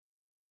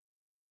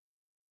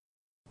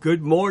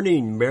Good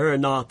morning,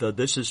 Maranatha.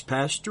 This is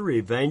Pastor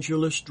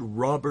Evangelist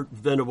Robert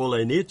Venable,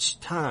 and it's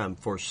time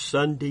for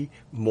Sunday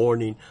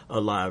Morning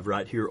Alive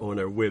right here on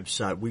our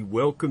website. We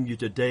welcome you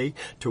today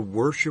to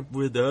worship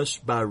with us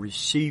by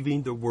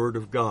receiving the Word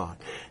of God.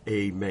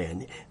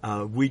 Amen.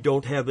 We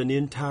don't have an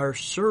entire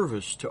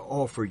service to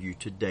offer you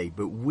today,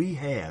 but we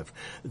have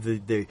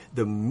the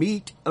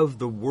meat of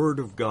the Word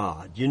of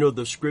God. You know,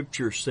 the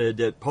Scripture said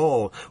that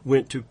Paul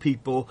went to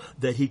people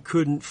that he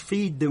couldn't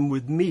feed them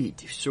with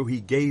meat, so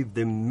he gave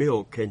them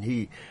milk, and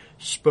he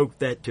spoke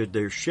that to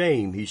their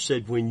shame. He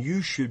said, when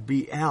you should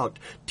be out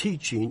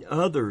teaching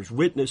others,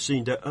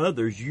 witnessing to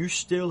others, you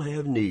still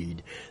have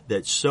need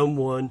that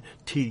someone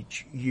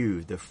teach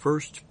you the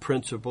first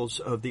principles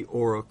of the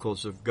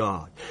oracles of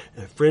God.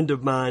 A friend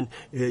of mine,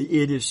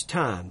 it is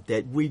time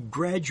that we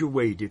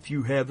graduate, if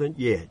you haven't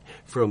yet,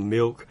 from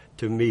milk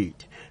to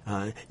meat.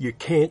 You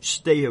can't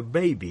stay a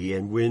baby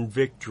and win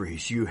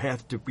victories. You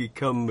have to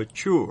become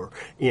mature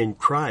in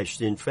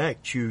Christ. In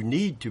fact, you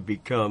need to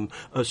become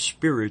a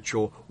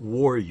spiritual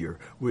warrior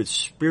with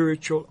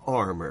spiritual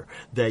armor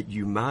that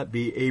you might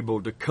be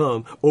able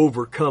to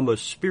overcome a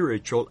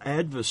spiritual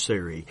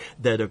adversary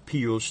that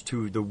appeals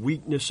to the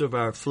weakness of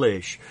our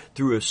flesh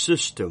through a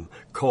system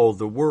called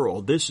the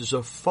world. This is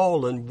a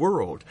fallen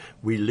world.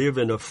 We live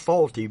in a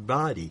faulty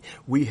body.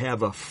 We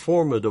have a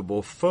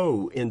formidable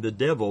foe in the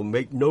devil.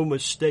 Make no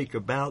mistake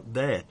about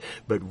that.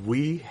 But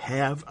we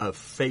have a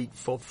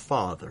faithful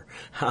Father.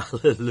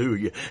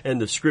 Hallelujah. And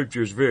the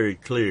Scripture is very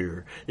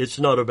clear. It's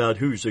not about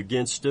who's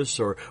against us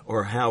or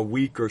how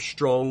weak or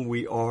strong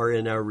we are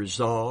in our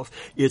resolve.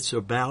 It's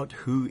about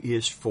who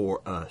is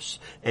for us.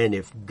 And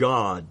if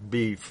God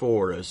be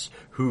for us,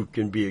 who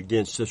can be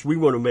against us? We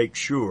want to make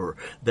sure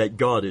that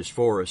God is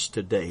for us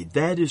today.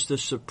 That is the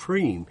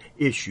supreme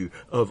issue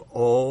of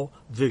all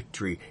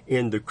victory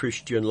in the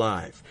Christian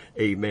life.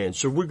 Amen.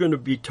 So we're going to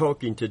be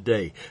talking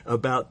today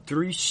about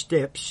 3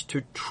 steps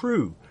to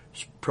true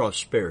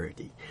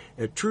prosperity.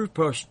 True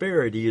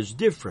prosperity is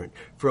different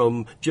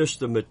from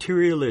just the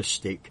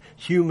materialistic,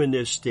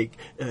 humanistic,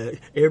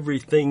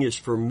 everything is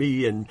for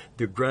me and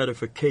the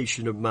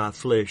gratification of my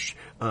flesh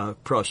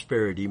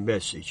prosperity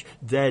message.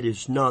 That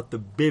is not the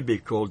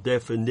biblical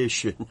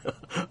definition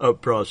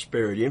of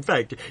prosperity. In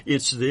fact,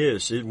 it's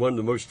this. One of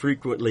the most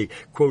frequently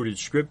quoted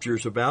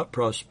scriptures about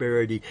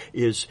prosperity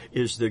is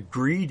the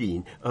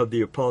greeting of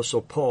the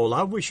Apostle Paul.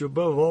 I wish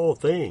above all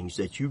things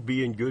that you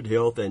be in good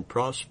health and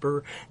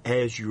prosper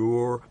as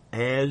your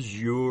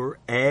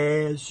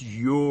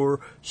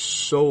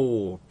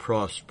soul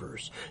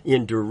prospers,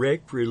 in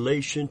direct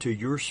relation to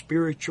your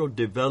spiritual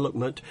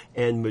development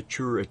and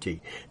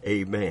maturity.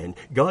 Amen.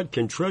 God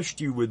can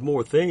trust you with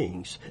more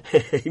things.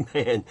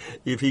 Amen.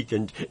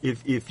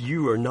 If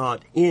you are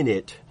not in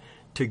it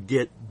to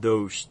get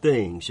those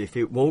things, if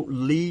it won't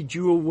lead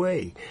you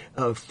away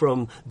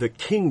from the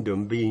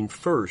kingdom being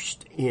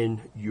first in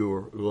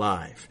your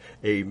life.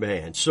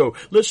 Amen. So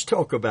let's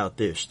talk about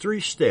this. 3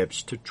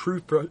 steps to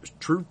true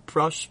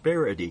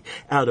prosperity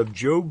out of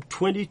Job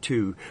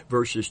 22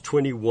 verses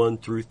 21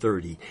 through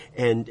 30.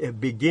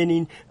 And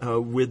beginning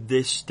with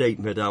this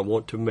statement I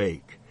want to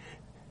make.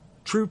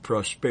 True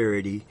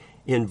prosperity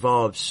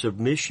involves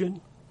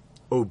submission,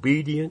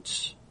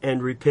 obedience,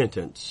 and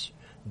repentance.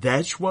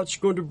 That's what's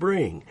going to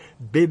bring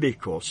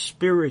biblical,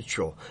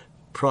 spiritual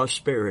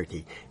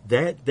prosperity.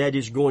 That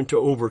is going to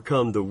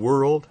overcome the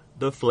world,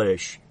 the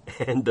flesh,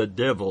 and the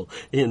devil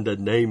in the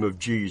name of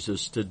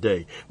Jesus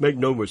today. Make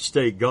no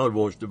mistake, God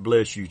wants to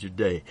bless you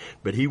today,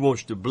 but He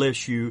wants to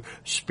bless you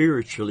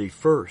spiritually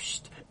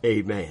first.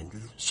 Amen.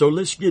 So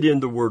let's get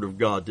in the Word of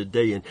God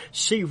today and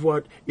see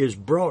what is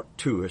brought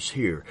to us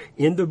here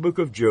in the book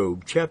of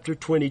Job, chapter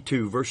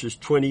 22, verses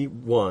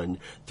 21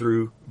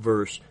 through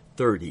verse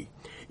 30.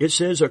 It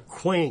says,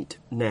 acquaint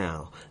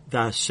now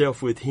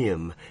thyself with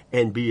him,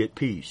 and be at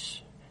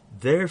peace.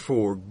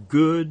 Therefore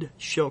good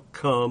shall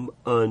come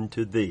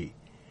unto thee.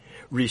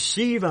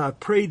 Receive, I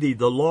pray thee,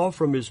 the law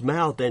from his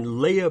mouth, and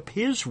lay up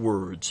his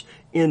words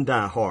in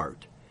thy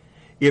heart.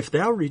 If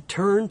thou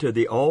return to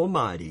the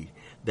Almighty,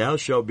 thou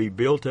shalt be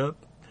built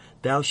up.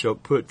 Thou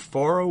shalt put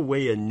far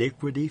away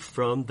iniquity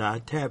from thy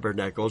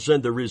tabernacles.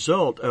 And the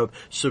result of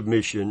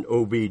submission,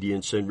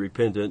 obedience, and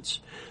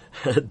repentance,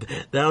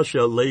 thou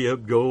shalt lay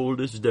up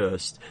gold as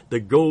dust.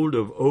 The gold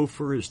of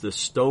Ophir is the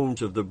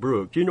stones of the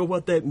brook. You know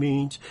what that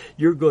means?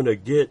 You're going to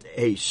get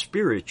a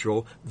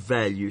spiritual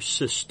value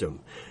system.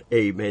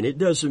 Amen. It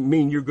doesn't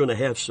mean you're going to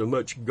have so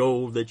much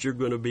gold that you're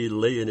going to be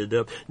laying it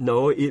up.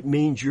 No, it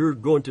means you're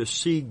going to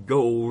see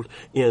gold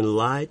in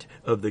light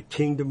of the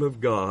kingdom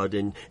of God,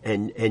 and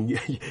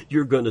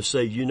you're going to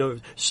say, you know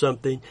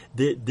something,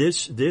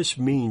 this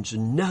means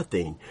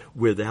nothing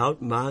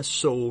without my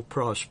soul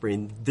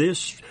prospering.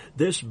 This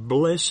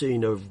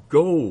blessing of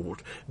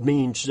gold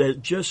means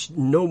that just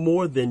no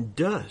more than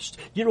dust.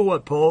 You know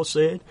what Paul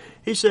said?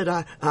 He said,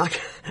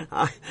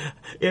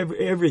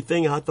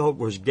 everything I thought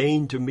was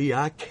gain to me,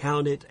 I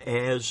count it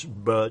as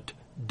but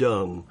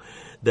dung.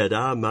 that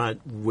I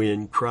might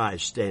win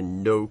Christ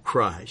and know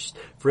Christ.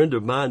 Friend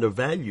of mine, a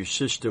value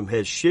system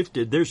has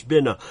shifted. There's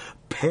been a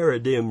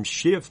paradigm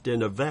shift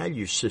in a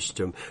value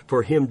system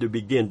for him to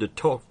begin to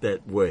talk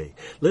that way.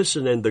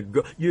 Listen,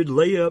 and you'd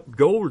lay up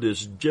gold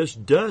as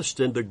just dust,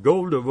 and the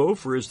gold of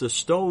Ophir is the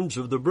stones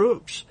of the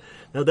brooks.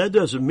 Now that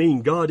doesn't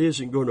mean God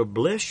isn't going to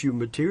bless you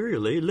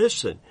materially.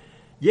 Listen,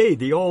 yea,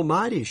 the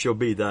Almighty shall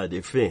be thy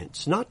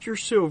defense, not your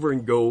silver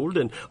and gold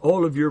and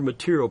all of your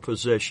material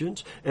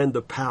possessions and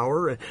the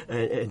power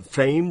and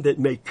fame that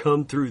may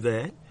come through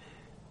that.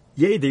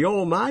 Yea, the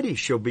Almighty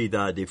shall be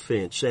thy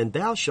defense, and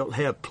thou shalt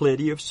have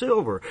plenty of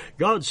silver.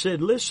 God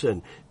said,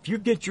 listen, if you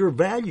get your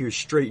values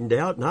straightened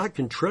out and I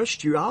can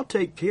trust you, I'll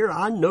take care.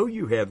 I know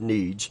you have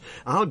needs.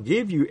 I'll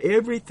give you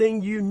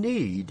everything you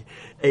need,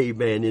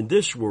 amen, in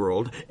this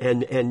world,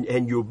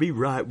 and you'll be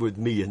right with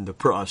me in the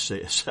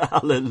process.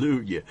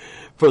 Hallelujah.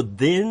 For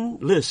then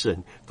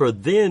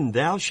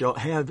thou shalt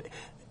have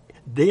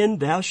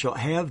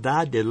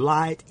thy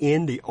delight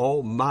in the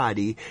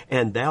Almighty,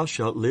 and thou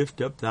shalt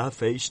lift up thy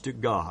face to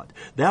God.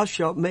 Thou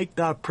shalt make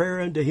thy prayer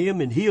unto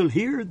him, and he'll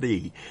hear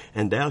thee,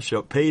 and thou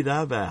shalt pay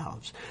thy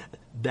vows.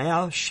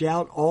 Thou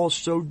shalt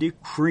also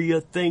decree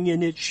a thing,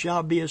 and it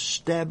shall be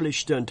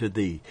established unto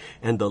thee,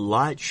 and the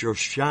light shall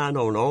shine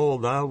on all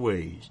thy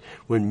ways.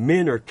 When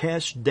men are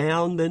cast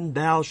down, then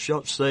thou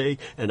shalt say,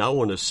 and I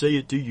want to say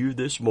it to you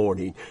this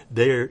morning,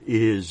 there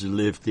is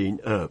lifting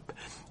up.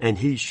 And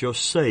he shall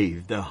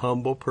save the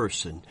humble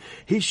person.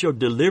 He shall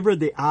deliver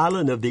the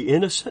island of the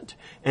innocent,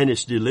 and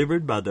it's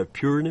delivered by the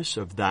pureness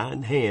of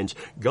thine hands.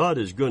 God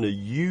is going to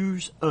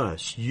use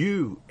us,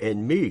 you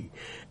and me,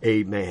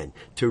 amen,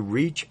 to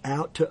reach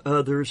out to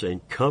others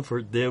and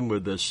comfort them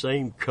with the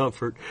same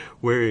comfort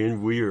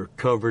wherein we are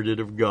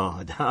comforted of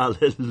God.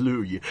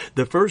 Hallelujah.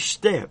 The first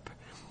step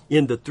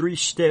in the 3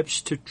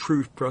 steps to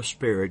true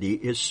prosperity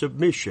is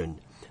submission.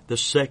 The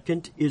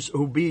second is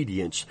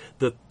obedience.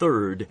 The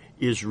third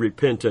is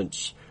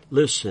repentance.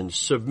 Listen,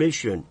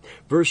 submission.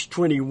 Verse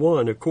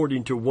 21,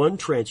 according to one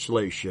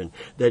translation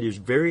that is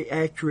very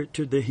accurate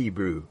to the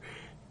Hebrew,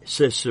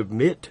 says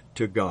submit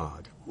to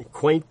God.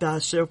 Acquaint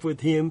thyself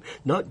with him,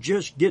 not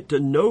just get to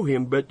know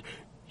him, but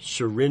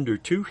surrender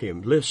to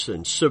him.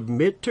 Listen,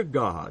 submit to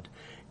God.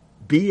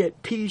 Be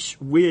at peace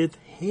with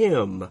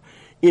him.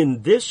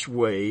 In this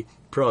way,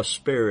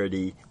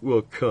 prosperity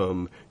will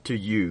come to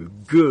you.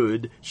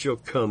 Good shall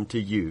come to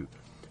you.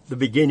 The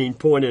beginning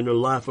point in a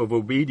life of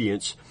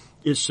obedience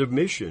is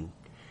submission.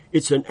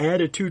 It's an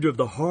attitude of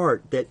the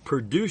heart that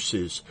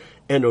produces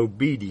an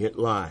obedient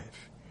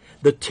life.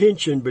 The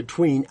tension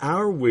between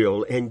our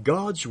will and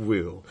God's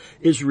will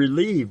is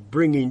relieved,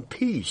 bringing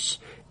peace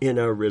in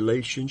our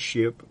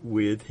relationship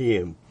with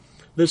him.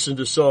 Listen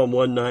to Psalm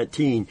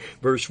 119,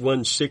 verse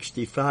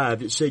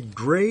 165. It said,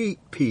 great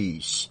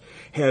peace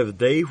have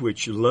they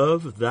which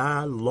love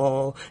thy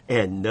law,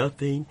 and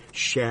nothing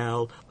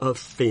shall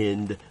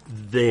offend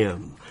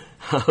them.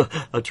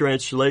 A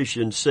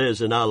translation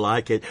says, and I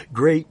like it,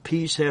 great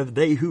peace have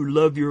they who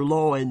love your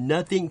law, and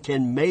nothing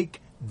can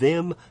make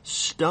them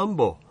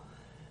stumble.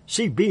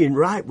 See, being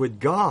right with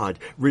God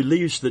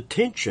relieves the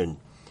tension,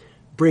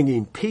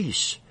 bringing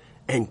peace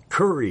and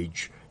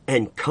courage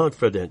and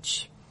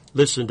confidence.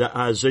 Listen to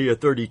Isaiah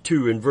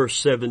 32 and verse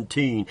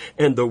 17.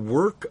 And the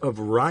work of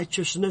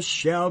righteousness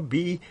shall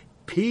be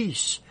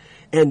peace,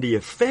 and the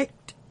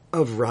effect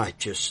of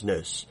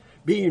righteousness,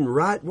 being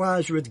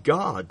rightwise with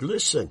God,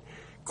 listen,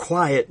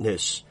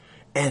 quietness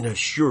and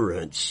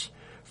assurance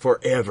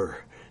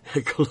forever.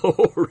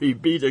 Glory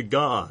be to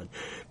God.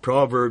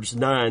 Proverbs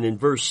 9 and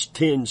verse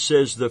 10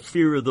 says, the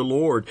fear of the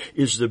Lord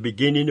is the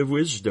beginning of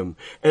wisdom,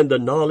 and the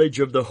knowledge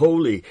of the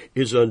holy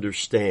is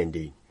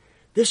understanding.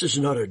 This is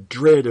not a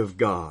dread of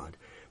God,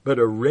 but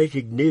a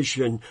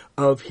recognition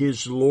of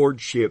his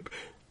lordship,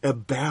 a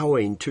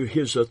bowing to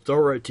his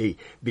authority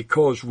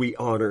because we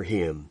honor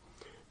him.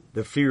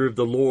 The fear of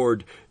the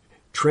Lord,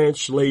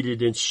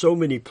 translated in so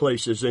many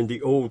places in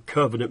the Old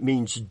Covenant,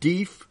 means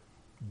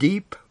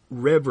deep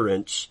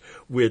reverence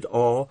with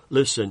awe,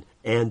 listen,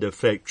 and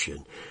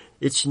affection.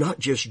 It's not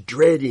just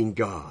dreading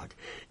God.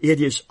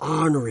 It is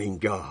honoring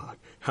God.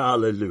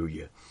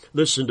 Hallelujah.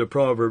 Listen to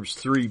Proverbs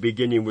 3,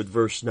 beginning with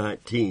verse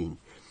 19.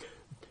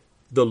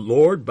 The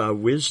Lord by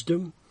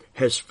wisdom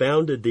has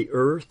founded the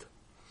earth.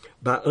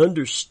 By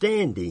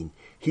understanding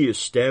he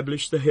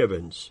established the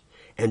heavens.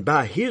 And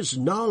by his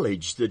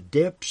knowledge the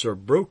depths are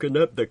broken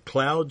up, the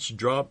clouds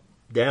drop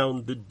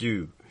down the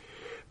dew.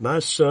 My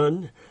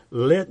son,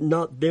 let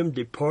not them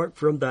depart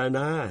from thine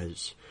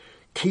eyes.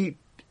 Keep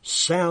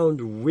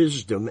sound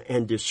wisdom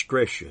and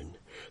discretion,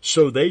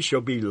 so they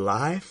shall be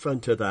life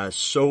unto thy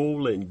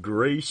soul and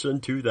grace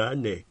unto thy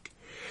neck.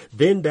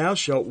 Then thou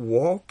shalt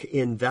walk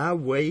in thy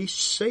way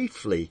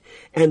safely,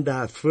 and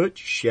thy foot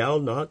shall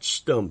not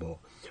stumble.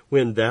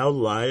 When thou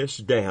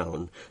liest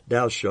down,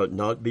 thou shalt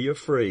not be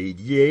afraid.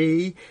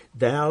 Yea,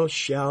 thou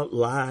shalt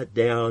lie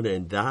down,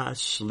 and thy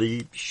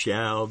sleep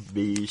shall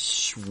be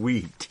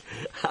sweet.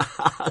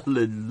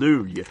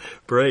 Hallelujah.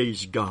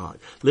 Praise God.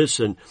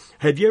 Listen,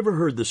 have you ever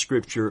heard the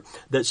scripture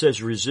that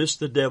says, resist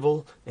the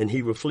devil and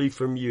he will flee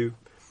from you?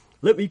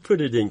 Let me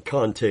put it in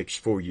context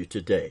for you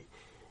today.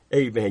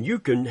 Amen. You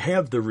can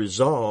have the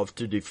resolve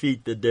to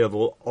defeat the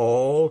devil,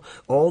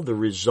 all the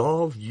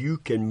resolve you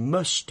can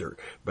muster.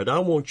 But I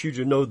want you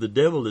to know the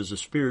devil is a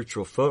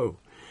spiritual foe,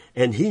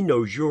 and he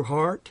knows your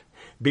heart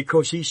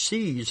because he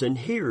sees and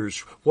hears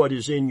what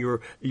is in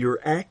your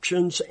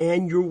actions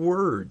and your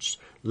words.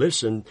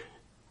 Listen,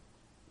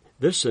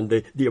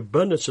 the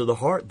abundance of the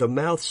heart, the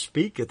mouth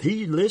speaketh.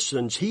 He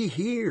listens, he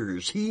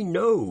hears, he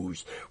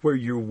knows where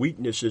your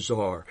weaknesses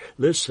are.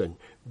 Listen,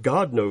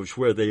 God knows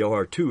where they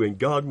are too, and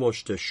God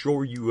wants to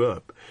shore you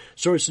up.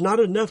 So it's not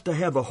enough to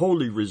have a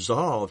holy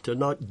resolve to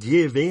not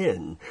give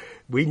in.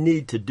 We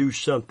need to do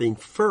something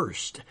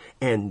first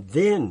and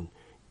then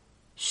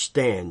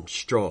stand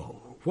strong.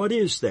 What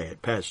is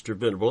that, Pastor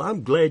Venable?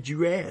 I'm glad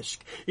you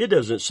asked. It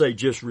doesn't say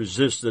just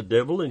resist the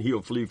devil and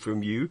he'll flee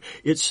from you.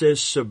 It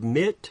says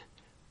submit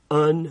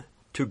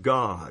unto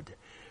God.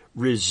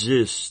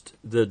 Resist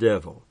the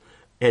devil,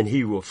 and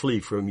he will flee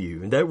from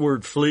you. And that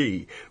word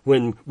flee,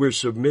 when we're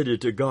submitted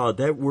to God,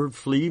 that word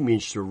flee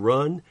means to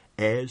run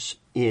as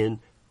in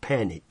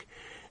panic.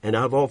 And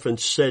I've often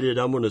said it,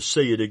 I'm going to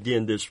say it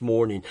again this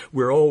morning.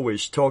 We're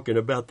always talking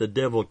about the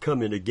devil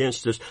coming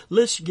against us.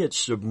 Let's get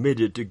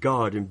submitted to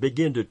God and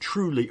begin to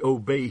truly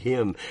obey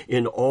him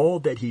in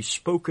all that he's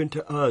spoken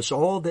to us,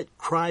 all that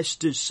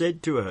Christ has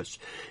said to us.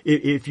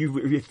 If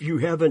you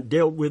haven't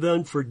dealt with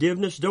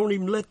unforgiveness, don't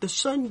even let the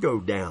sun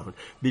go down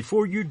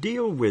before you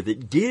deal with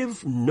it.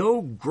 Give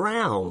no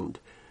ground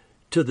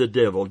to the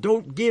devil.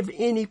 Don't give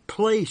any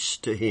place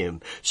to him.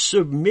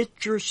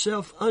 Submit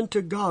yourself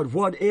unto God.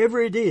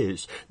 Whatever it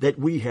is that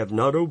we have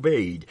not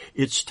obeyed,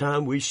 it's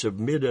time we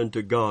submit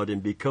unto God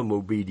and become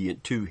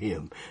obedient to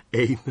him.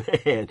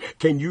 Amen.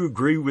 Can you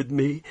agree with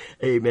me?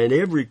 Amen.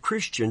 Every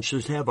Christian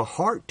should have a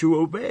heart to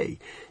obey.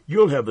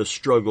 You'll have a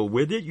struggle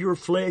with it. Your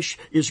flesh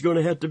is going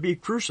to have to be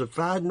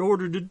crucified in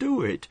order to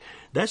do it.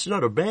 That's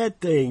not a bad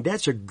thing.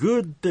 That's a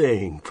good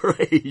thing.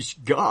 Praise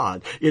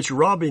God. It's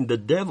robbing the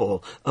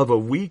devil of a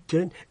weak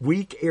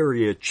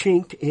area,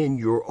 chink in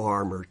your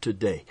armor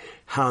today.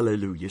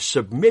 Hallelujah.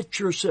 Submit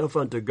yourself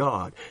unto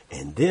God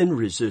and then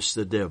resist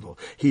the devil.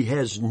 He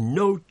has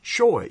no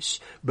choice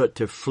but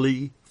to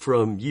flee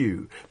from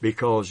you,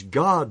 because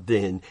God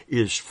then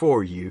is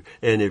for you.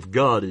 And if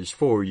God is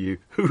for you,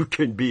 who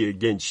can be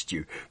against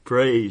you?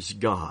 Praise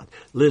God.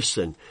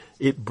 Listen,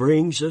 it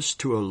brings us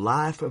to a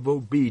life of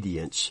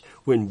obedience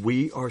when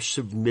we are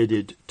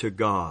submitted to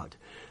God.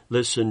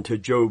 Listen to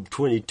Job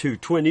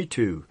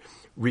 22:22.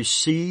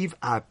 Receive,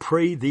 I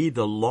pray thee,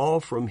 the law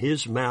from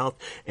his mouth,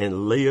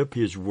 and lay up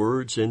his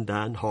words in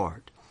thine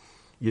heart.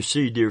 You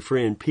see, dear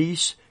friend,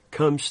 peace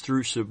comes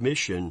through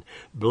submission,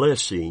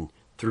 blessing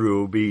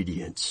through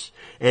obedience.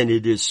 And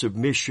it is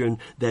submission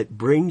that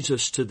brings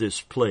us to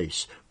this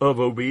place of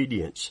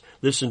obedience.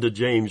 Listen to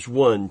James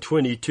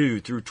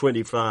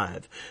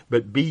 1:22-25.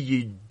 But be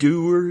ye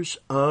doers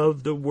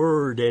of the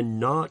word, and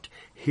not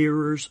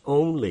hearers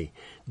only,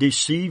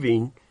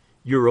 deceiving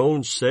your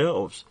own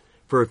selves.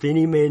 For if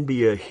any man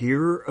be a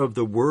hearer of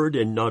the word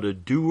and not a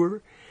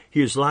doer,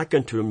 he is like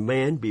unto a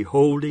man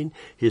beholding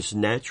his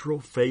natural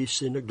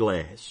face in a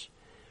glass.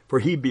 For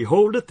he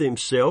beholdeth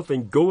himself,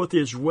 and goeth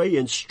his way,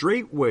 and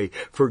straightway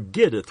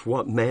forgetteth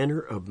what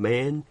manner of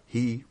man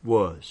he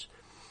was.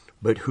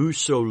 But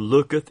whoso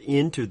looketh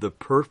into the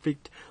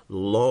perfect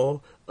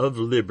law of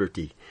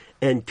liberty,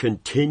 and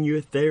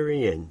continueth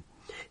therein,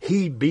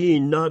 he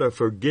being not a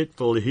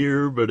forgetful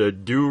hearer, but a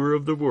doer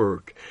of the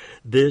work,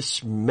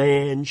 this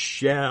man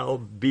shall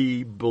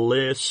be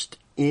blessed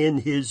in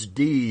his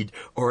deed,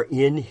 or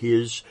in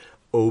his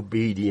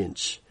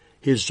obedience.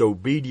 His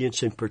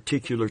obedience in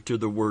particular to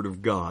the Word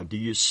of God. Do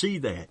you see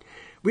that?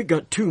 We've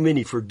got too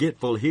many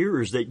forgetful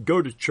hearers that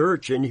go to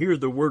church and hear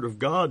the Word of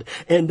God,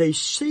 and they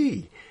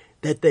see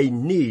that they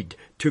need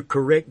to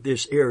correct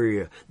this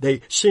area.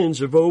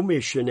 Sins of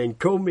omission and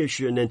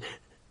commission,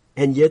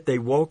 and yet they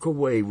walk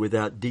away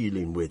without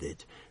dealing with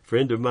it.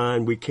 Friend of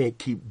mine, we can't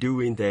keep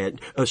doing that,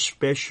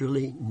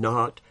 especially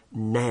not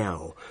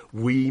now.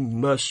 We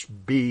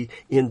must be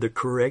in the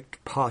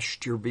correct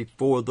posture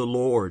before the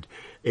Lord.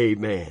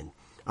 Amen.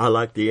 I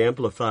like the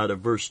Amplified of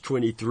verse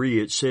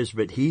 23. It says,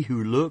 but he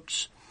who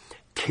looks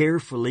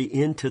carefully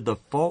into the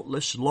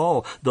faultless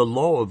law, the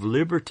law of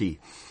liberty,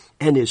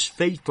 and is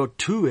faithful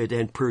to it,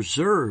 and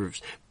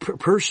perseveres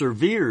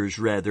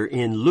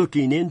in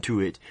looking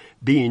into it,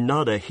 being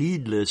not a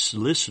heedless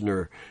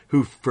listener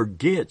who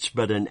forgets,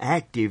 but an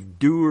active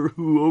doer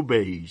who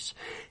obeys,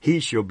 he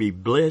shall be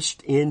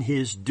blessed in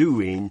his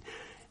doing,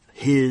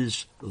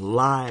 his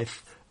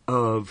life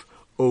of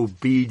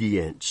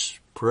obedience.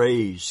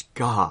 Praise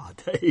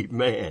God.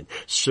 Amen.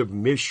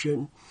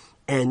 Submission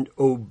and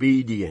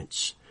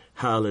obedience.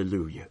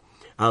 Hallelujah.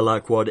 I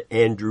like what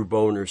Andrew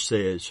Boner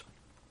says.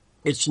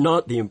 It's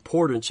not the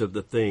importance of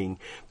the thing,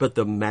 but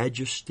the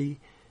majesty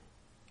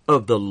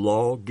of the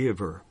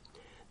lawgiver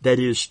that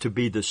is to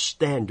be the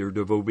standard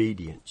of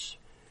obedience.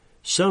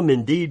 Some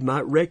indeed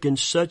might reckon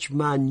such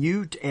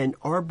minute and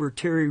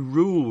arbitrary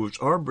rules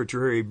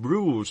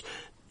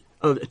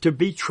to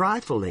be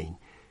trifling.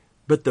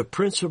 But the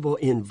principle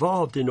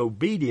involved in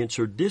obedience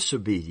or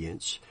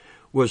disobedience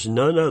was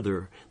none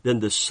other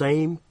than the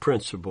same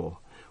principle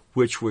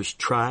which was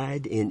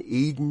tried in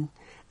Eden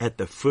at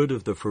the foot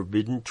of the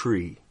forbidden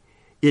tree.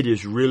 It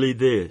is really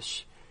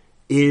this: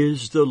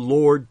 is the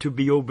Lord to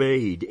be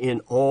obeyed in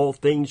all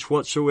things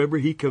whatsoever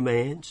He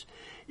commands?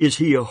 Is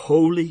He a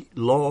holy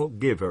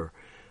lawgiver?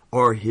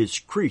 Are His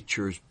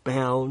creatures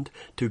bound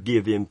to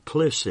give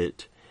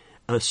implicit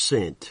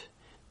assent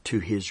to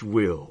His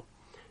will?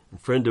 And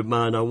friend of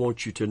mine, I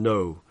want you to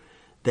know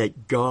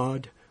that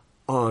God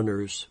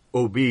honors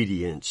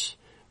obedience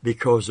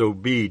because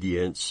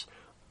obedience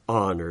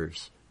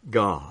honors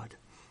God.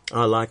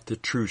 I like the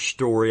true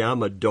story.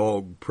 I'm a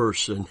dog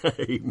person.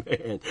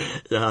 Amen.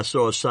 I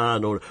saw a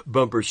sign on a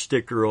bumper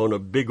sticker on a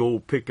big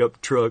old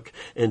pickup truck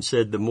and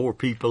said, the more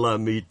people I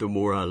meet, the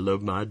more I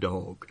love my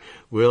dog.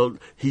 Well,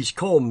 he's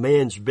called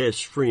man's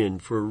best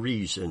friend for a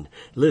reason.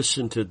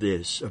 Listen to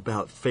this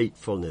about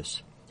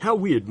faithfulness. How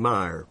we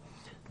admire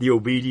the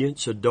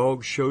obedience a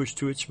dog shows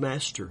to its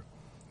master.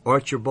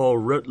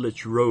 Archibald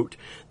Rutledge wrote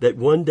that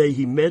one day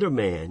he met a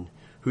man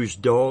whose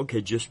dog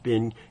had just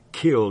been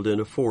killed in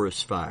a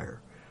forest fire.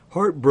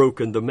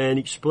 Heartbroken, the man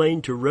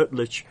explained to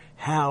Rutledge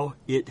how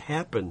it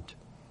happened.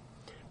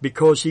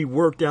 Because he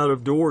worked out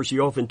of doors, he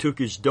often took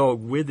his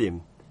dog with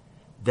him.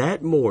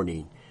 That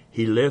morning,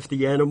 he left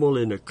the animal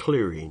in a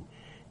clearing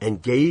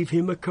and gave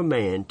him a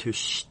command to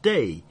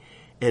stay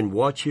and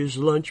watch his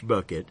lunch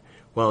bucket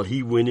while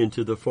he went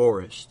into the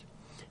forest.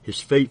 His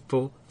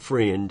faithful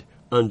friend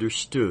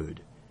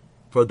understood,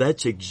 for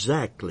that's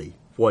exactly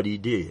what he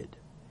did.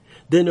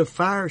 Then a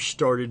fire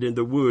started in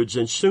the woods,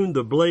 and soon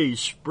the blaze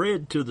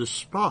spread to the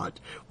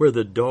spot where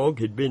the dog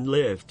had been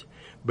left.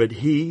 But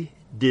he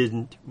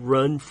didn't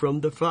run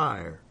from the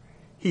fire.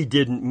 He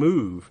didn't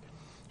move.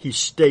 He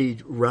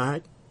stayed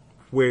right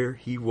where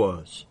he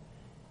was,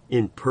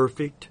 in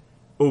perfect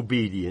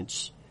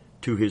obedience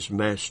to his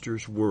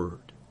master's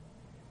word.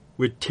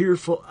 With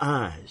tearful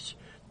eyes,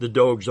 the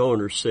dog's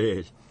owner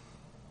said,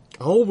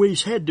 I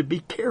always had to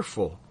be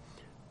careful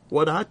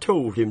what I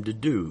told him to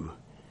do,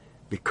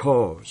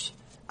 because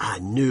I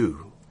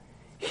knew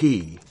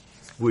he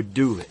would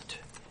do it.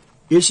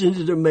 Isn't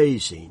it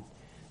amazing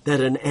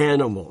that an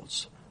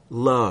animal's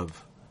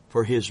love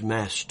for his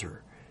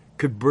master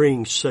could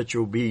bring such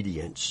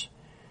obedience?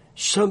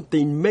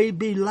 Something may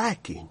be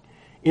lacking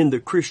in the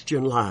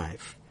Christian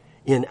life,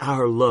 in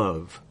our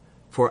love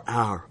for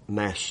our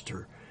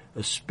master,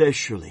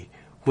 especially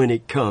when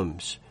it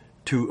comes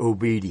to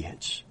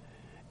obedience.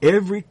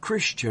 Every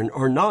Christian,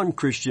 or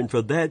non-Christian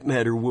for that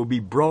matter, will be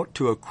brought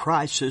to a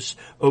crisis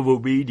of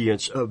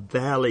obedience, a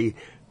valley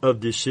of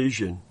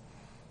decision.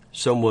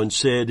 Someone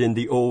said in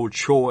The Old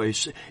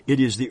Choice, it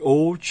is the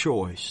old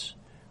choice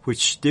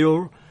which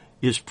still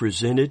is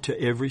presented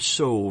to every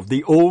soul.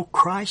 The old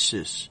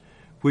crisis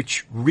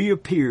which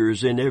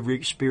reappears in every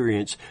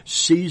experience.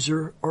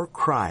 Caesar or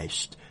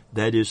Christ?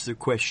 That is the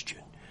question.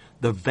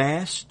 The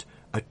vast,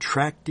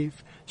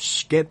 attractive,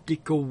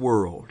 skeptical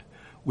world,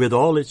 with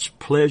all its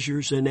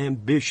pleasures and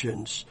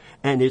ambitions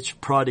and its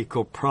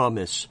prodigal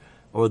promise,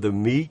 or the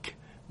meek,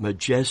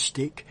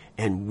 majestic,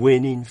 and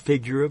winning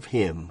figure of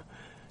Him,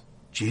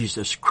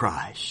 Jesus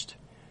Christ.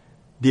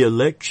 The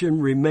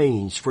election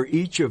remains for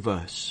each of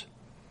us,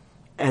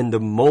 and the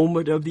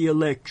moment of the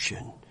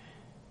election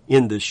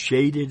in the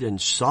shaded and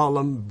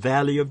solemn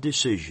valley of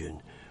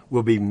decision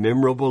will be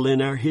memorable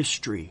in our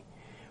history,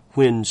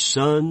 when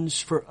suns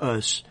for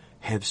us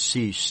have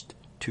ceased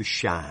to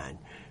shine.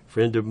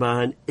 Friend of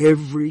mine,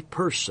 every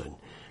person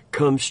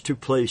comes to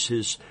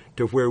places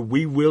to where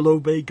we will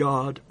obey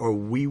God or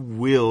we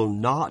will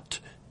not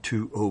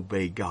to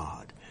obey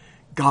God.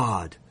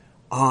 God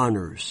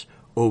honors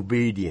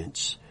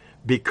obedience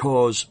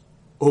because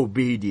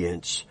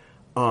obedience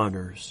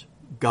honors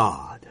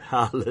God.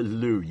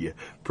 Hallelujah.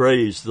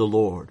 Praise the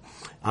Lord.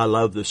 I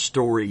love the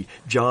story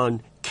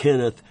John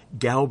Kenneth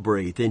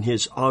Galbraith, in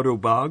his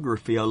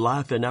autobiography, A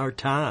Life in Our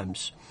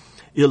Times,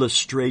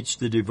 illustrates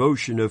the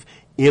devotion of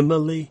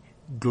Emily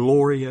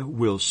Gloria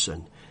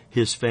Wilson,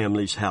 his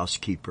family's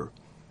housekeeper.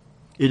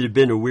 It had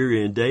been a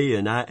wearying day,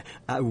 and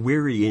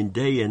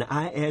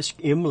I asked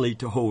Emily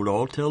to hold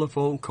all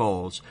telephone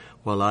calls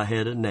while I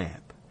had a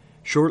nap.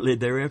 Shortly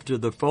thereafter,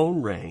 the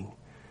phone rang.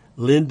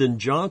 Lyndon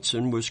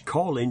Johnson was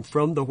calling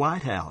from the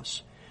White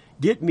House.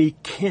 Get me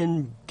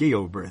Ken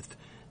Galbraith.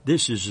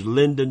 This is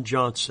Lyndon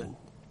Johnson.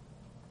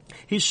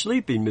 He's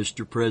sleeping,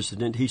 Mr.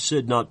 President. He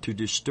said not to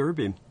disturb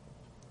him.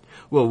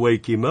 Well,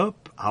 wake him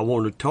up. I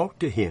want to talk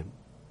to him.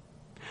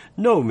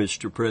 No,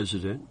 Mr.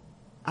 President.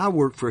 I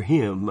work for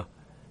him,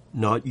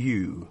 not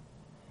you.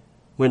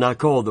 When I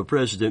called the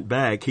president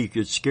back, he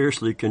could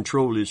scarcely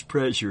control his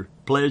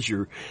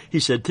pleasure. He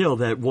said, tell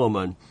that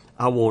woman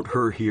I want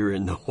her here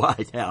in the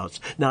White House.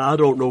 Now, I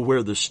don't know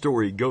where the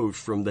story goes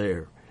from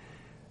there.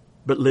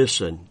 But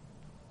listen,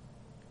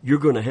 you're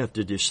going to have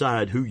to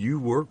decide who you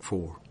work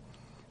for,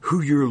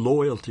 who your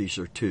loyalties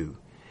are to.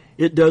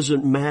 It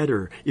doesn't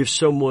matter if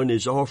someone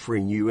is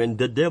offering you, and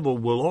the devil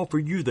will offer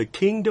you the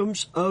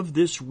kingdoms of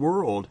this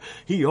world.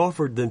 He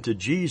offered them to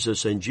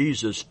Jesus, and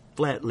Jesus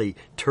flatly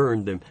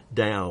turned them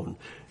down.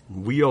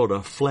 We ought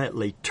to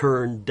flatly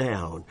turn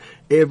down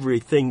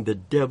everything the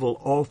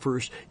devil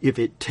offers if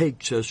it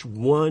takes us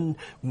one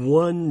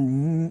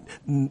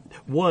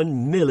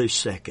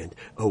millisecond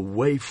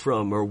away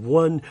from, or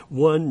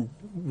one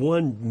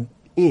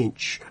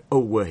inch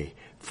away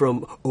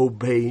from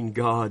obeying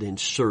God and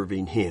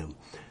serving Him.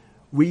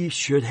 We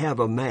should have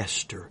a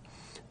master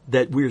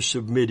that we're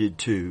submitted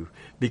to,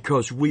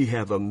 because we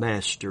have a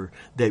master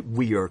that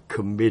we are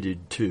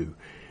committed to.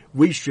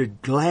 We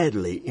should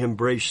gladly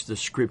embrace the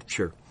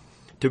Scripture.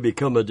 To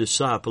become a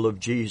disciple of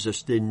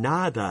Jesus,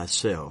 deny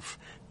thyself,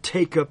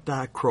 take up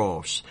thy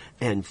cross,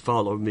 and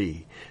follow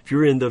me. If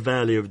you're in the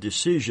valley of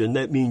decision,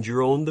 that means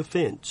you're on the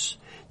fence.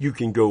 You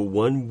can go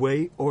one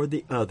way or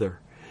the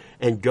other.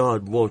 And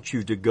God wants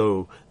you to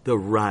go the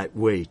right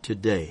way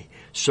today,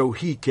 so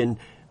He can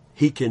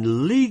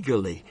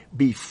legally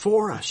be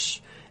for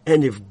us.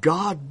 And if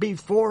God be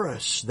for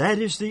us, that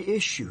is the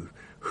issue.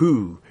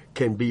 Who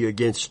can be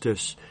against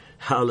us?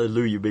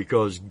 Hallelujah,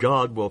 because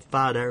God will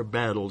fight our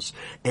battles,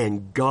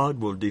 and God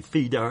will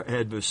defeat our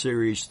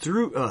adversaries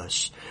through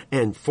us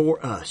and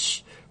for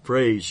us.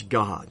 Praise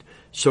God.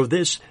 So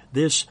this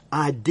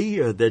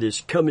idea that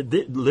is coming,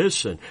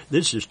 listen,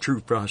 this is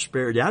true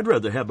prosperity. I'd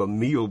rather have a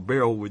meal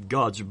barrel with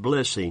God's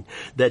blessing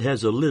that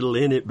has a little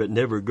in it but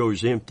never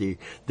goes empty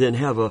than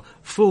have a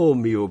full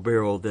meal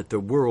barrel that the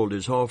world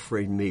is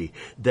offering me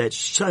that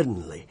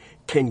suddenly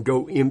can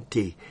go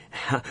empty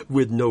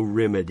with no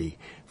remedy.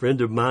 Friend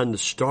of mine, the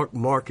stock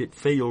market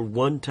failed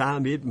one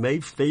time. It may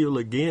fail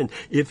again.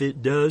 If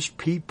it does,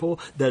 people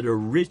that are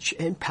rich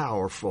and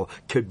powerful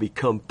could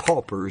become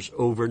paupers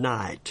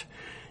overnight.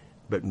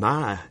 But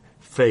my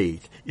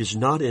faith is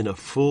not in a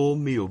full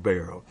meal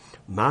barrel.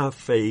 My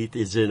faith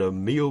is in a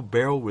meal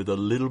barrel with a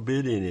little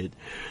bit in it,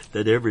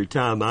 that every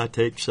time I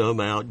take some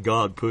out,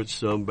 God puts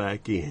some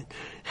back in.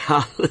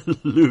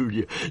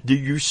 Hallelujah. Do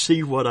you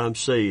see what I'm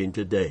saying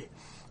today?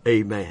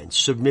 Amen.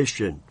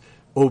 Submission,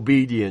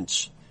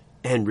 obedience,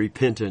 and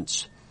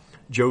repentance.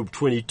 Job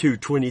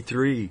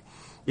 22:23.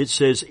 It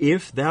says,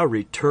 if thou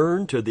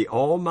return to the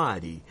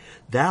Almighty,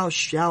 thou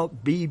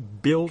shalt be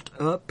built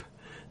up.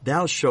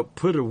 Thou shalt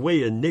put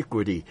away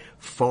iniquity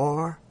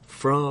far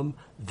from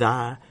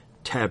thy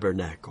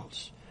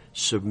tabernacles.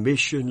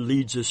 Submission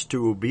leads us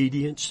to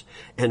obedience,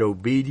 and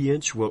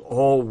obedience will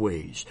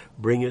always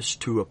bring us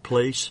to a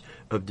place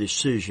of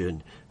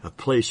decision, a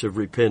place of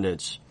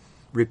repentance.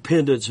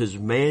 Repentance is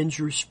man's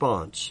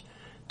response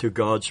to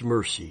God's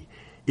mercy.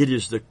 It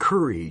is the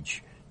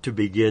courage to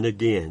begin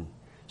again.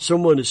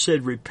 Someone has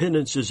said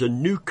repentance is a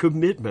new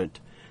commitment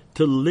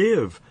to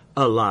live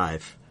a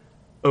life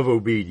of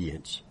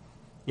obedience.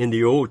 In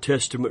the Old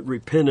Testament,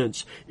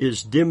 repentance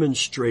is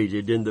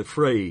demonstrated in the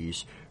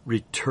phrase,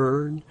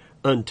 return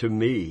unto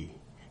me.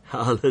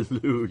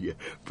 Hallelujah.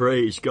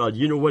 Praise God.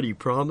 You know what He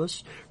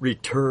promised?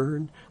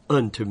 Return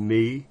unto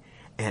me,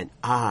 and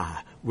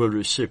I will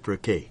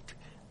reciprocate.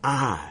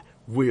 I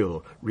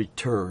will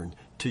return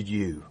to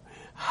you.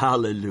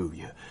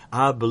 Hallelujah.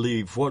 I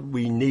believe what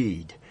we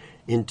need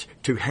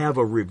to have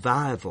a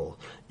revival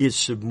is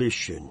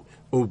submission,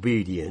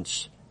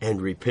 obedience,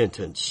 and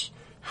repentance.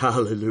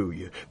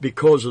 Hallelujah.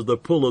 Because of the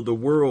pull of the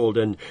world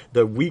and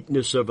the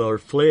weakness of our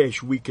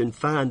flesh, we can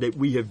find that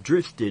we have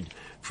drifted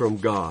from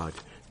God,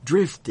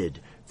 drifted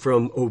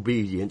from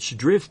obedience,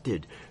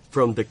 drifted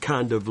from the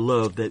kind of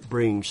love that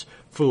brings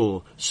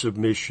full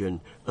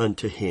submission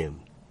unto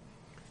Him.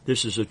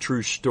 This is a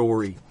true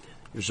story.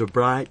 It was a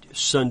bright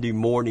Sunday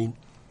morning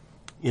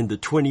in the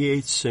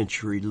 28th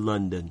century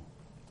London.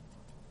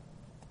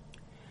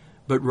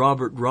 But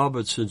Robert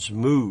Robinson's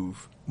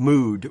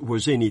mood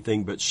was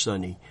anything but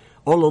sunny.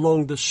 All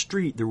along the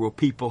street there were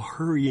people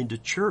hurrying to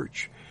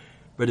church,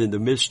 but in the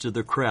midst of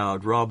the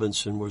crowd,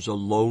 Robinson was a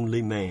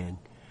lonely man.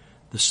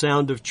 The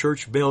sound of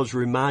church bells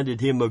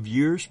reminded him of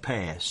years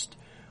past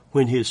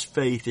when his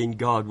faith in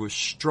God was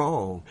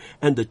strong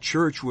and the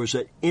church was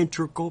an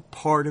integral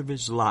part of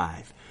his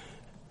life.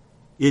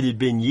 It had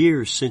been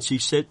years since he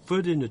set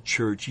foot in a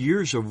church,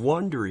 years of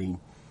wandering,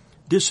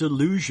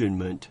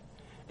 disillusionment,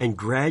 and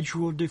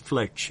gradual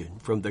deflection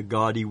from the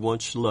God he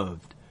once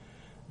loved.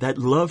 That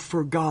love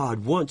for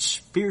God, once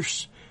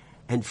fierce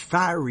and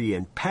fiery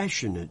and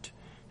passionate,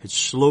 had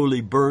slowly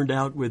burned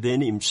out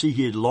within him. See,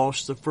 he had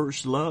lost the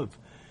first love,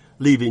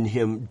 leaving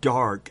him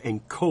dark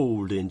and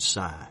cold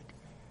inside.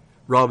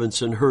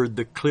 Robinson heard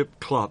the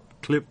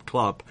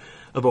clip-clop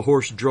of a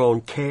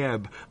horse-drawn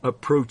cab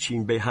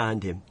approaching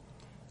behind him.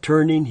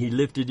 Turning, he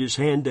lifted his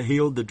hand to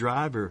hail the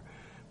driver.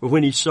 But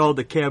when he saw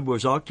the cab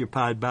was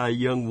occupied by a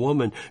young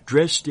woman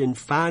dressed in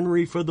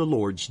finery for the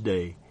Lord's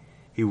Day,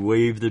 he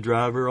waved the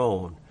driver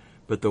on.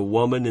 But the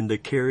woman in the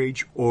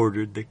carriage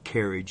ordered the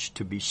carriage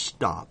to be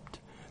stopped.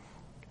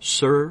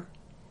 Sir,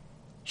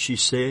 she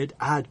said,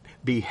 I'd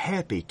be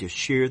happy to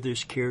share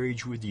this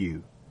carriage with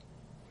you.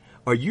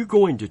 Are you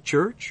going to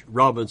church?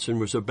 Robinson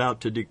was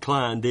about to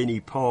decline, then he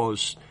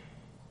paused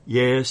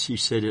Yes, he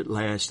said at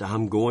last,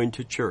 I'm going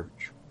to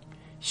church.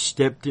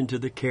 Stepped into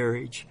the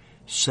carriage,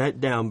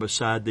 sat down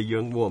beside the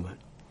young woman.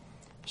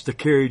 As the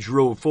carriage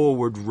rolled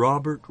forward,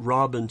 Robert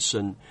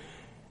Robinson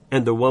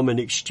and the woman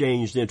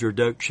exchanged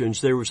introductions.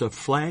 There was a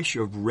flash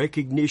of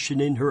recognition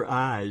in her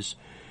eyes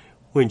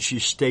when she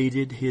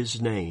stated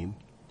his name.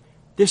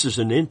 This is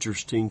an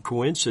interesting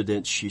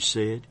coincidence, she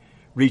said.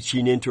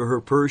 Reaching into her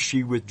purse,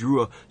 she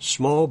withdrew a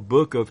small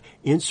book of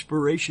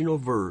inspirational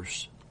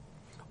verse,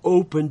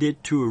 opened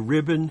it to a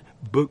ribbon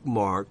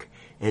bookmark,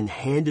 and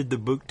handed the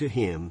book to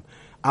him.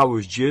 I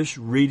was just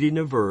reading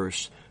a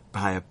verse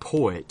by a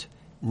poet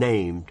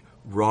named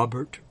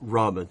Robert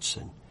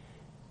Robinson,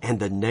 and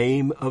the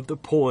name of the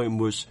poem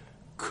was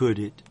Could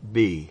It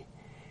Be?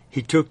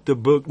 He took the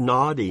book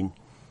nodding.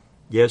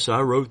 Yes,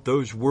 I wrote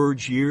those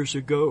words years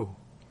ago.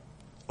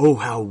 Oh,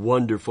 how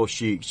wonderful,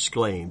 she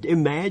exclaimed.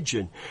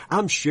 Imagine,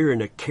 I'm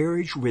sharing a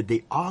carriage with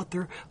the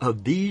author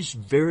of these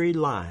very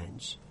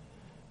lines.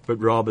 But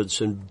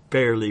Robinson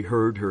barely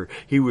heard her.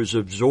 He was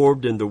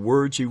absorbed in the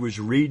words he was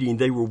reading.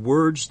 They were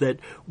words that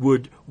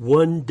would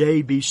one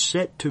day be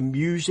set to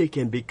music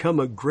and become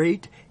a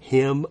great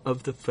hymn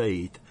of the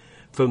faith,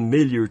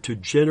 familiar to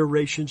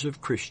generations of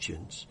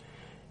Christians.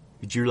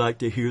 Would you like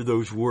to hear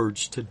those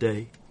words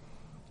today?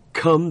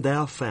 Come,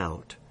 thou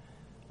fount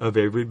of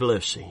every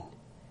blessing.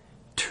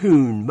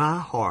 Tune my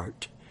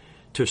heart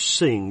to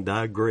sing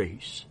thy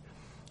grace.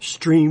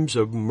 Streams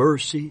of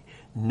mercy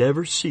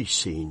never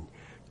ceasing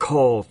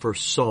call for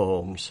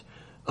songs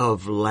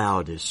of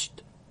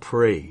loudest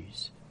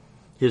praise.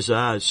 His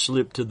eyes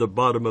slipped to the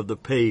bottom of the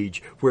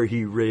page where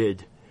he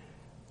read,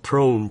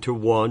 prone to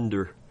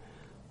wander.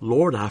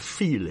 Lord, I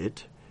feel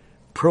it.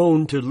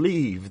 Prone to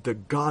leave the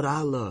God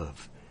I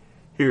love.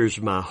 Here's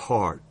my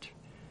heart.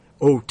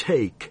 Oh,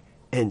 take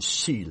and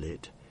seal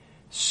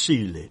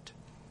it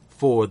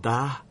for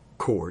thy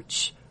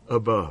courts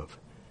above.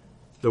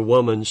 The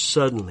woman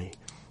suddenly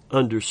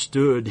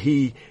understood.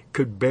 He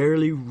could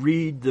barely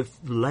read the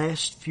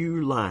last few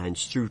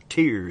lines through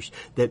tears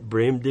that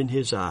brimmed in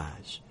his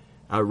eyes.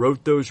 I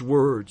wrote those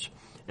words,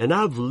 and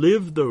I've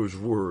lived those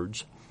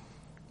words.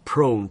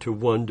 Prone to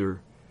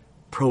wonder,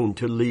 prone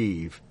to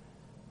leave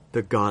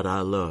the God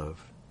I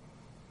love.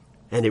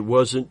 And it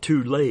wasn't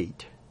too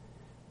late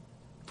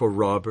for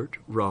Robert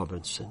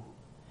Robinson.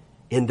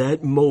 In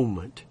that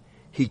moment,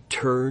 he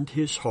turned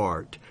his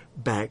heart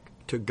back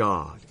to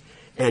God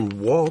and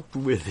walked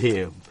with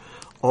him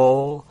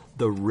all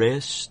the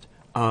rest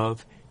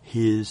of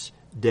his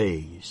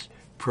days.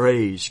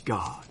 Praise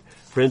God.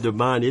 Friend of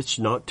mine, it's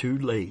not too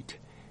late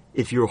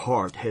if your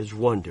heart has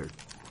wandered.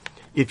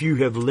 If you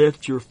have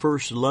left your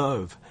first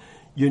love,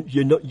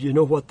 you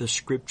know what the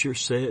Scripture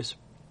says?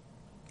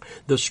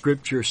 The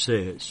Scripture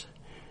says,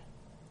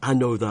 I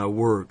know thy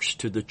works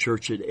to the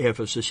church at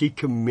Ephesus. He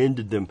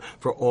commended them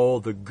for all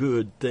the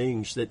good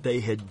things that they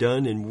had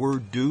done and were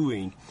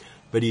doing.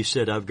 But he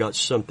said, I've got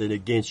something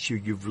against you.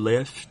 You've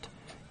left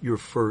your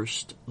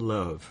first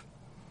love.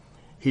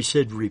 He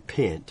said,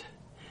 repent.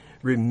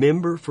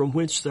 Remember from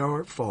whence thou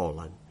art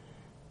fallen,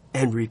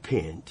 and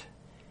repent,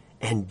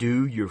 and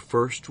do your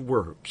first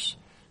works,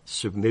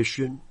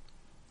 submission,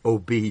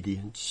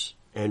 obedience,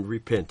 and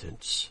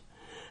repentance.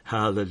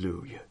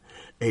 Hallelujah.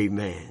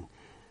 Amen.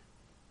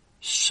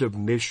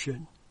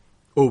 Submission,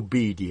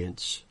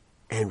 obedience,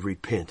 and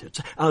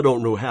repentance. I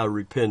don't know how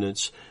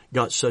repentance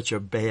got such a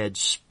bad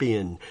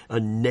spin, a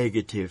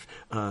negative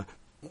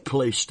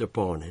placed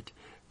upon it,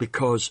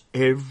 because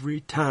every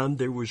time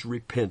there was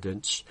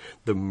repentance,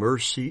 the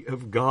mercy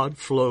of God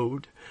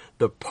flowed,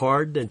 the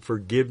pardon and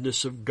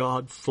forgiveness of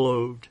God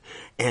flowed,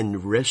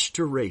 and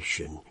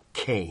restoration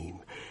came.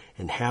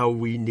 And how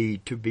we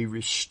need to be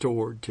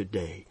restored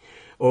today.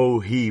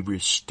 Oh, he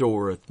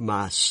restoreth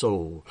my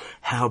soul.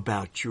 How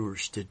about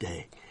yours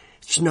today?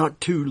 It's not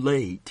too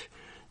late.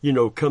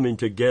 Coming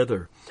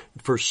together.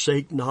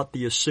 Forsake not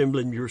the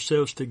assembling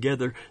yourselves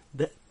together.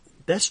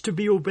 That's to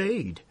be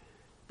obeyed.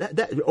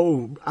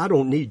 I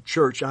don't need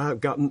church.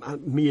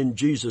 Me and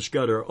Jesus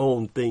got our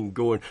own thing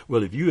going.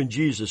 Well, if you and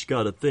Jesus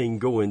got a thing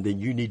going, then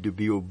you need to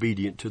be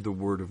obedient to the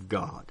Word of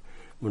God.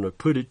 I'm going to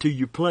put it to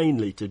you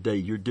plainly today.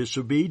 You're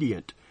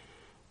disobedient.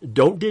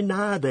 Don't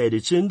deny that.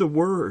 It's in the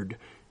Word.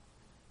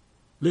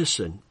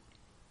 Listen,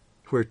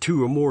 where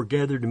two or more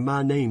gathered in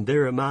my name,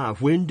 there am I.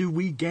 When do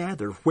we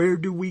gather? Where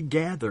do we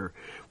gather?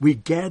 We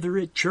gather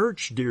at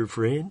church, dear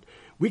friend.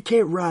 We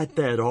can't write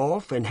that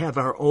off and have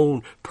our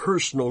own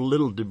personal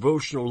little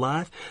devotional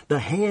life. The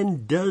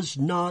hand does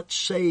not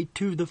say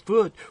to the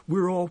foot,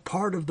 we're all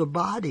part of the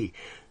body.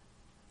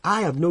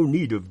 I have no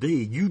need of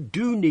thee. You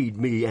do need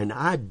me, and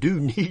I do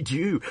need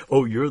you.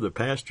 Oh, you're the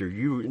pastor.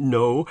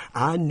 No,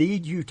 I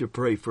need you to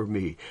pray for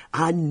me.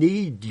 I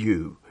need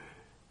you.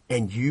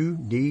 And you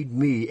need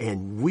me,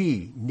 and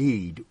we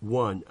need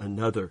one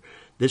another.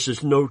 This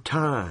is no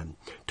time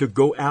to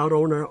go out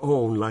on our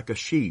own like a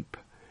sheep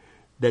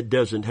that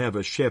doesn't have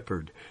a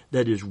shepherd,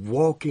 that is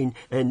walking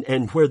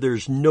and where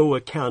there's no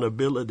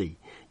accountability.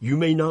 You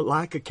may not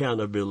like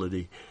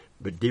accountability,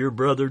 But dear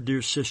brother,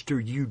 dear sister,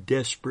 you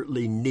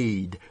desperately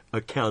need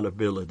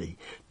accountability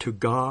to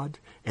God,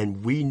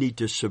 and we need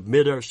to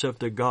submit ourselves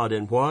to God.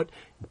 And what?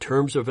 In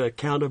terms of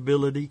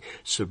accountability,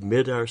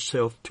 submit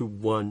ourselves to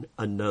one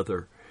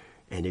another.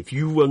 And if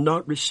you will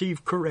not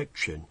receive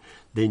correction,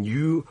 then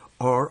you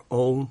are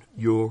on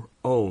your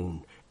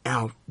own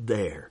out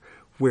there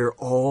where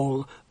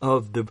all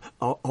of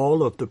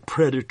the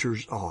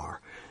predators are.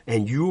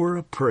 And you are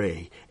a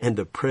prey, and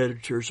the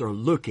predators are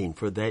looking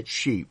for that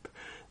sheep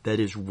that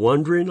is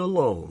wandering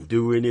alone,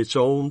 doing its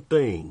own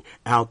thing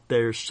out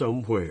there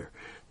somewhere.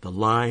 The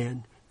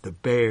lion, the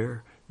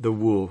bear, the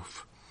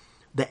wolf,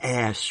 the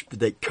asp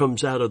that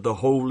comes out of the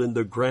hole in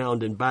the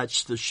ground and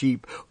bites the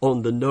sheep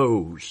on the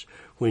nose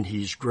when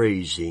he's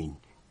grazing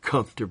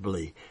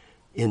comfortably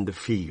in the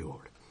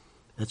field.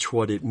 That's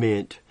what it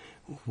meant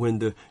when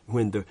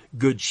the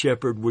good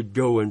shepherd would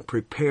go and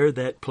prepare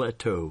that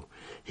plateau.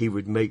 He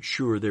would make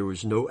sure there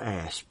was no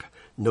asp,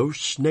 no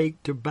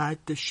snake to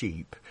bite the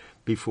sheep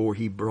before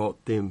he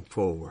brought them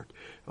forward.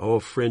 Oh,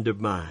 friend of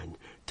mine,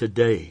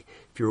 today,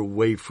 if you're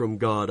away from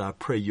God, I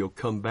pray you'll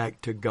come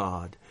back to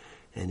God.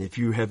 And if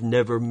you have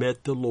never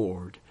met the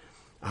Lord,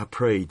 I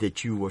pray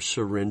that you will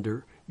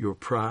surrender your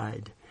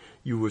pride.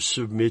 You will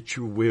submit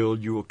your will.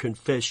 You will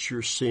confess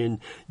your sin.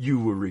 You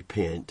will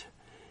repent.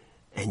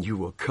 And you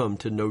will come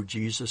to know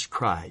Jesus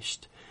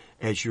Christ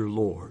as your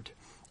Lord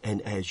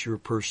and as your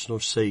personal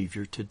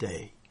Savior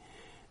today.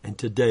 And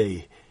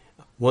today,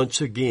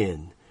 once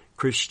again,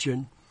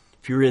 Christian,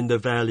 if you're in the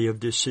valley of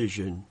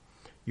decision,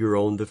 you're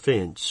on the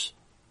fence.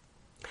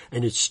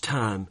 And it's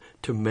time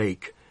to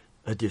make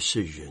a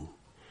decision.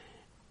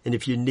 And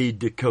if you need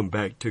to come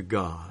back to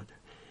God,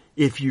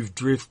 if you've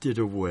drifted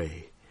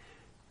away,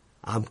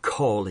 I'm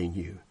calling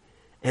you.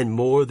 And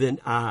more than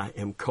I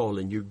am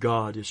calling you,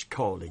 God is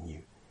calling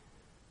you.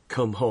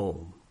 Come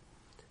home.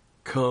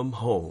 Come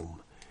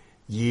home.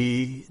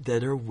 Ye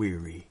that are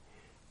weary,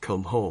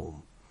 come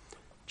home.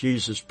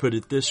 Jesus put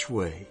it this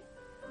way.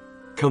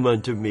 Come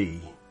unto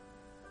me,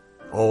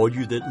 all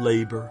you that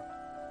labor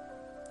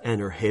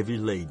and are heavy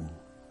laden.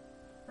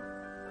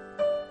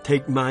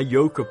 Take my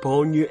yoke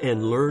upon you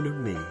and learn of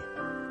me,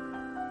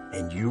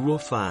 and you will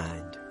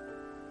find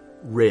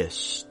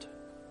rest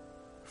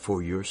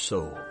for your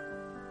soul.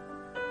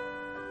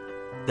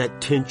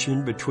 That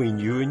tension between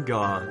you and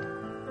God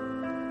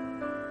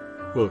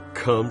will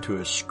come to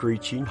a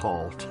screeching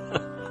halt.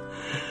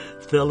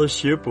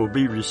 Fellowship will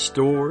be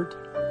restored,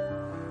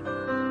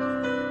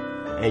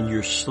 and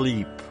your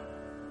sleep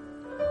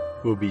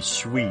will be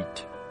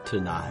sweet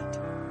tonight,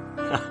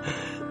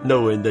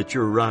 knowing that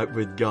you're right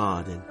with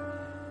God, and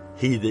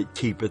He that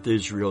keepeth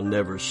Israel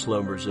never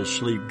slumbers or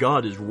sleep.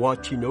 God is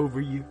watching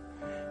over you,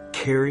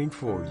 caring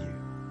for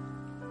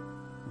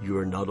you. You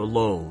are not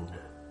alone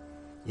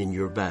in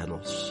your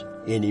battles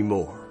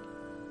anymore.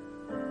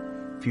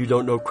 If you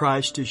don't know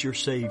Christ as your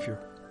Savior,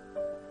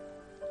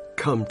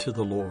 come to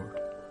the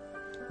Lord.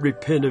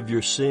 Repent of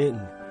your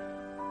sin.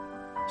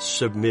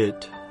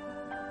 Submit.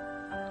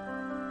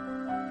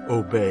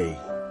 Obey.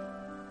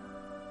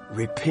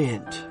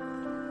 Repent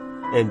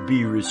and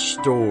be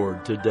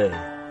restored today.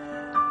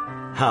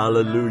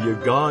 Hallelujah.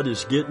 God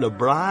is getting a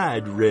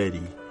bride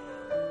ready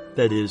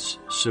that is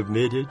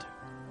submitted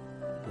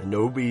and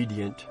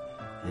obedient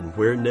and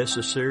where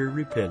necessary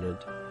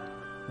repentant,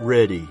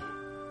 ready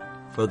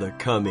for the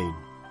coming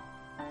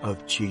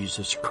of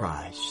Jesus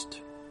Christ.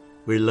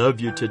 We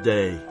love you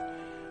today.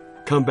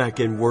 Come back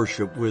and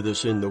worship with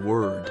us in the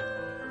Word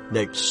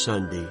next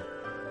Sunday.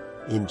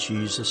 In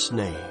Jesus'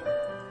 name.